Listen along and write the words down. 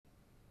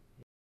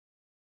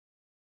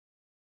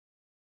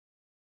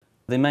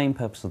The main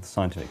purpose of the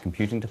scientific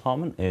computing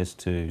department is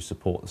to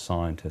support the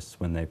scientists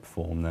when they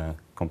perform their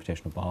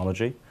computational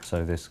biology.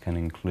 So this can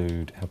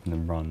include helping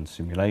them run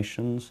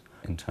simulations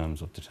in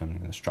terms of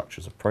determining the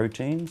structures of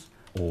proteins,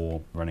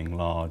 or running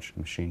large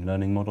machine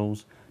learning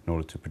models in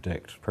order to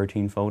predict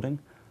protein folding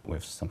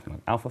with something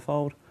like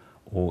AlphaFold,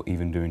 or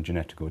even doing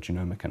genetic or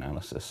genomic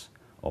analysis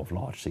of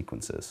large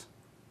sequences.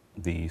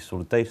 The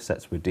sort of data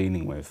sets we're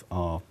dealing with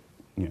are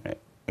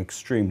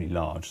extremely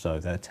large, so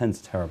they're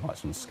tens of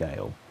terabytes on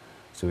scale.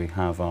 So we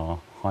have our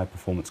high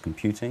performance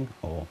computing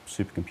or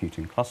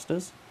supercomputing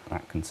clusters.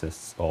 That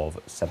consists of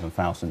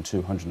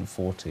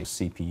 7,240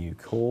 CPU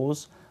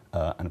cores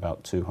and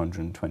about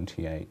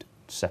 228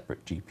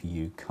 separate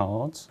GPU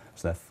cards.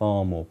 So they're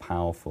far more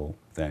powerful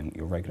than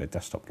your regular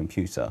desktop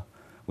computer,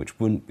 which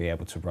wouldn't be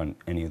able to run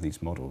any of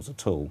these models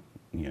at all,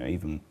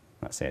 even,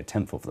 let's say, a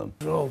tenth of them.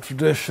 There's an old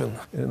tradition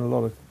in a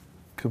lot of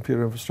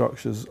computer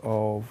infrastructures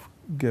of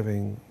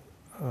giving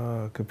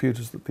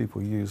computers that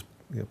people use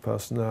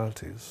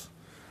personalities.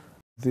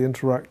 The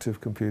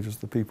interactive computers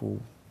that people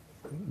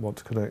want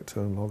to connect to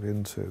and log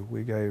into,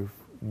 we gave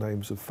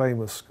names of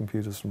famous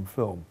computers from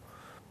film.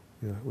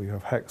 We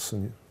have Hex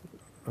and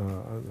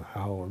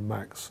HAL and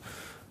Max,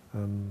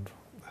 and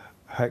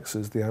Hex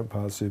is the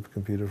amp-powered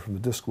supercomputer from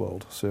the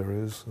Discworld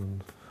series,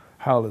 and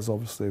HAL is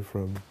obviously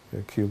from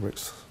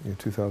Kubrick's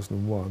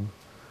 2001.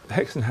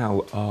 Hex and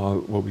HAL are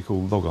what we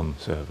call logon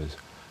servers.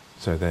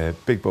 So they're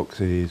big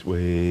boxes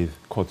with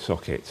quad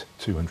socket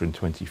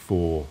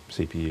 224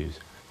 CPUs.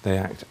 They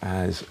act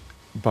as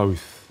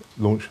both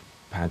launch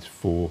pads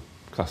for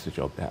cluster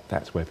job.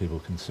 That's where people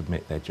can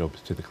submit their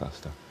jobs to the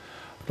cluster.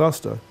 The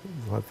cluster,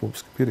 the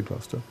high-performance computer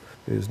cluster,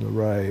 is an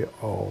array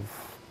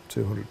of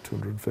 200,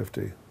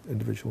 250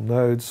 individual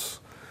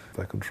nodes.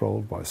 They're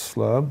controlled by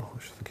Slurm,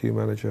 which is the queue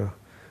manager.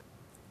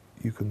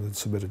 You can then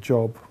submit a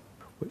job,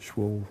 which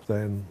will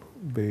then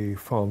be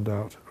farmed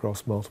out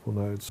across multiple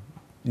nodes.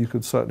 You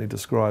could certainly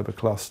describe a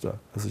cluster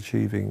as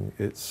achieving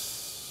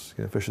its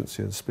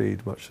efficiency and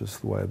speed much as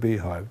the way a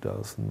beehive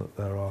does, and that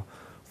there are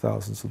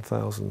thousands and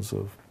thousands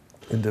of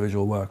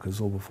individual workers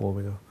all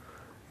performing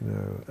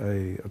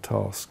a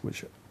task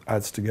which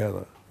adds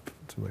together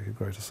to make a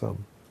greater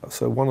sum.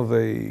 So one of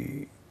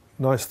the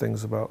nice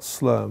things about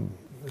Slurm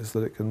is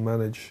that it can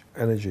manage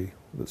energy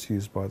that's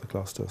used by the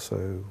cluster.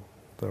 So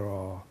there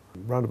are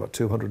around about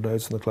 200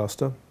 nodes in the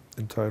cluster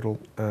in total,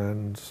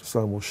 and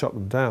Slurm will shut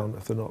them down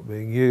if they're not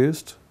being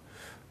used,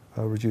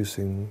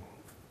 reducing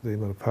the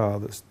amount of power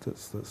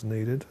that's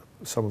needed.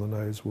 Some of the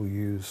nodes will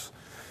use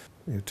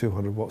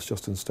 200 watts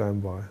just in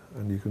standby,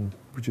 and you can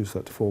reduce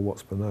that to 4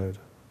 watts per node.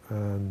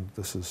 And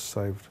this has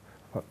saved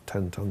about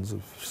 10 tons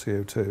of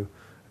CO2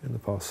 in the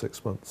past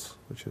 6 months,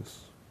 which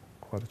is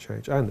quite a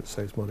change, and it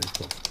saves money, of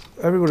course.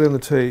 Everybody in the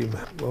team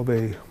will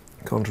be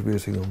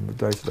contributing on a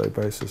day-to-day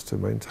basis to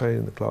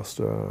maintain the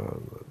cluster,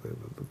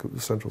 the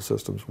central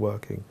systems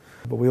working.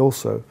 But we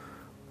also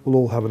will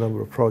all have a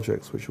number of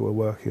projects which we're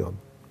working on.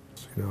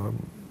 So,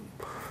 I'm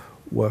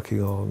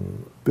working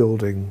on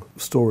building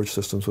storage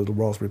systems with the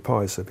Raspberry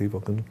Pi so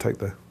people can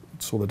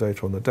store the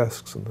data on their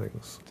desks and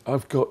things.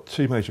 I've got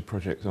two major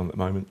projects on at the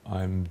moment.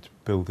 I'm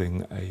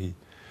building a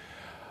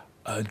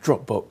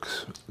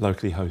Dropbox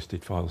locally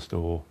hosted file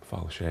store,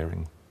 file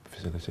sharing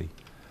facility.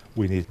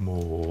 We need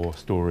more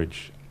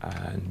storage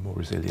and more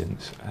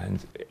resilience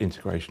and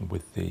integration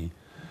with the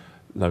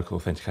local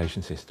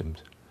authentication systems.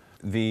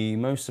 The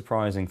most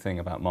surprising thing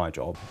about my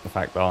job, the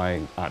fact that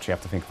I actually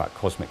have to think about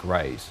cosmic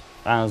rays.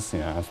 As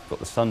as we've got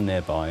the sun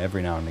nearby,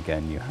 every now and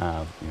again you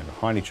have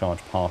highly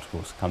charged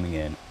particles coming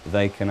in.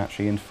 They can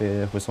actually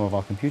interfere with some of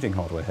our computing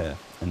hardware here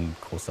and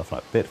cause stuff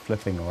like bit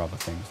flipping or other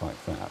things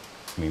like that.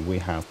 I mean, we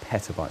have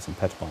petabytes and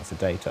petabytes of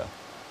data,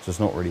 so it's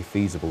not really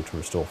feasible to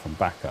restore from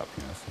backup.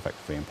 It's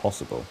effectively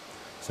impossible.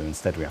 So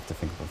instead we have to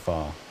think of a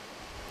far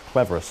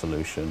cleverer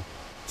solution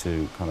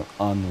to kind of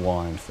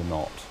unwind the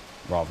knot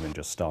rather than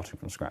just starting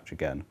from scratch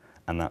again.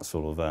 And that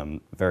sort of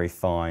very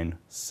fine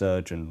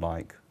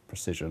surgeon-like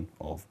precision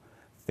of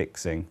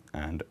fixing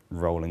and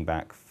rolling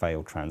back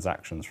failed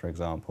transactions, for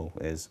example,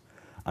 is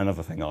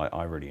another thing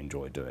I really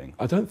enjoy doing.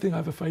 I don't think I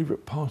have a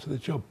favourite part of the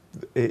job.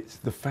 It's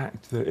the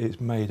fact that it's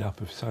made up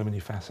of so many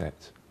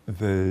facets.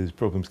 There's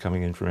problems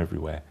coming in from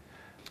everywhere,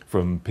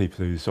 from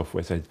people whose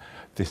software said,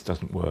 this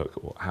doesn't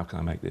work, or how can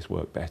I make this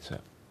work better?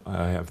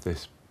 I have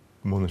this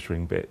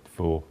monitoring bit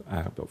for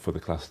the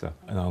cluster,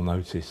 and I'll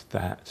notice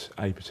that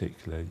a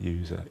particular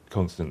user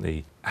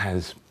constantly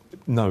has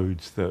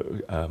nodes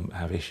that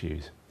have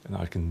issues, and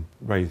I can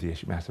raise the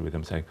issue matter with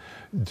them saying,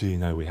 do you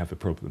know we have a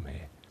problem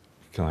here?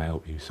 Can I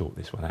help you sort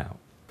this one out?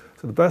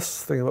 So the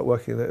best thing about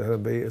working at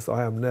LMB is that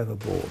I am never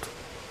bored.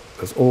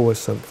 There's always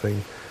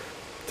something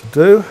to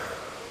do,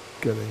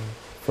 getting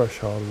fresh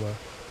hardware,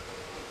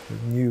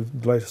 new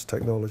latest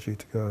technology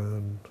to go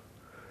and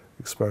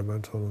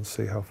experiment on and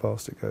see how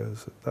fast it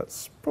goes.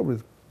 That's probably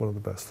one of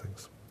the best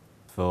things.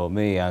 For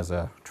me, as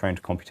a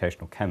trained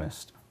computational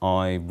chemist,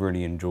 I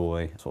really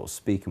enjoy sort of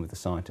speaking with the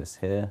scientists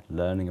here,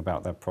 learning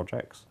about their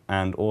projects,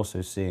 and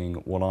also seeing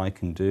what I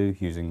can do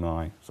using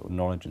my sort of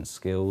knowledge and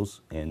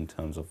skills in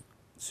terms of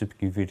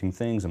supercomputing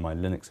things and my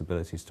Linux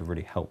abilities to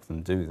really help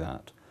them do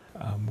that.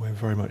 We're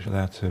very much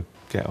allowed to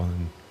get on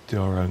and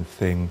do our own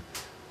thing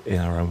in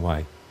our own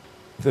way.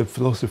 The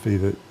philosophy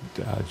that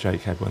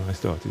Jake had when I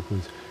started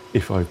was,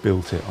 if I've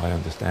built it, I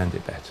understand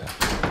it better.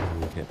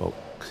 We'll get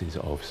boxes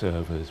of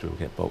servers, we'll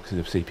get boxes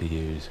of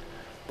CPUs,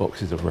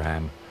 boxes of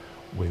RAM.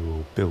 We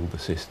will build the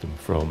system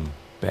from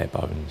bare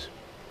bones.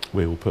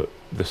 We will put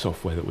the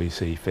software that we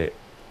see fit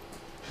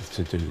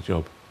to do the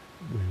job.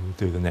 We will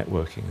do the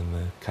networking and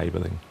the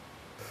cabling.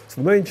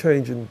 So the main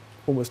change in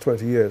almost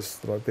 20 years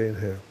that I've been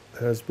here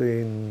has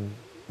been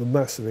the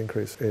massive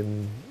increase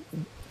in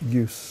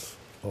use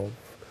of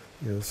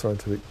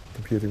scientific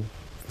computing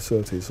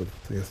facilities, a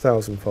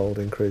 1,000-fold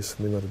increase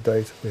in the amount of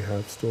data we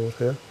have stored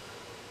here,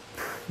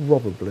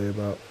 probably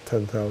about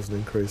 10,000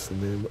 increase in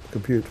the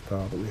computer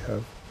power that we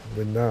have.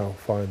 We now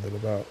find that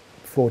about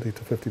 40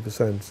 to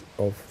 50%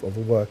 of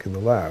the work in the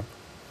lab,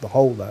 the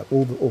whole lab,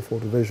 all 4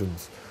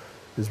 divisions,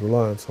 is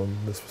reliant on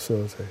this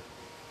facility.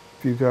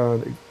 If you go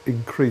and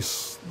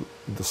increase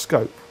the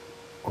scope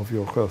of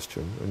your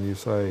question and you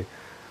say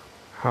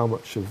how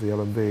much of the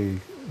LMB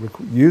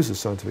uses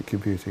scientific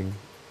computing,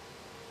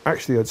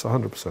 actually it's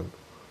 100%,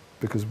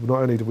 because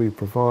not only do we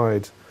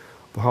provide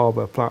the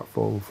hardware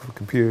platform for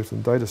compute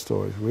and data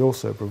storage, we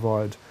also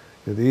provide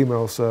the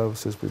email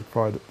services, we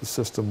provide the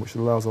system which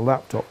allows a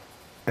laptop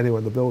anywhere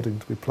in the building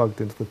to be plugged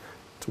into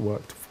to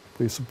work.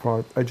 We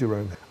supply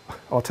EduRAN.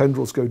 Our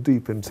tendrils go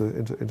deep into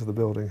the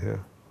building here.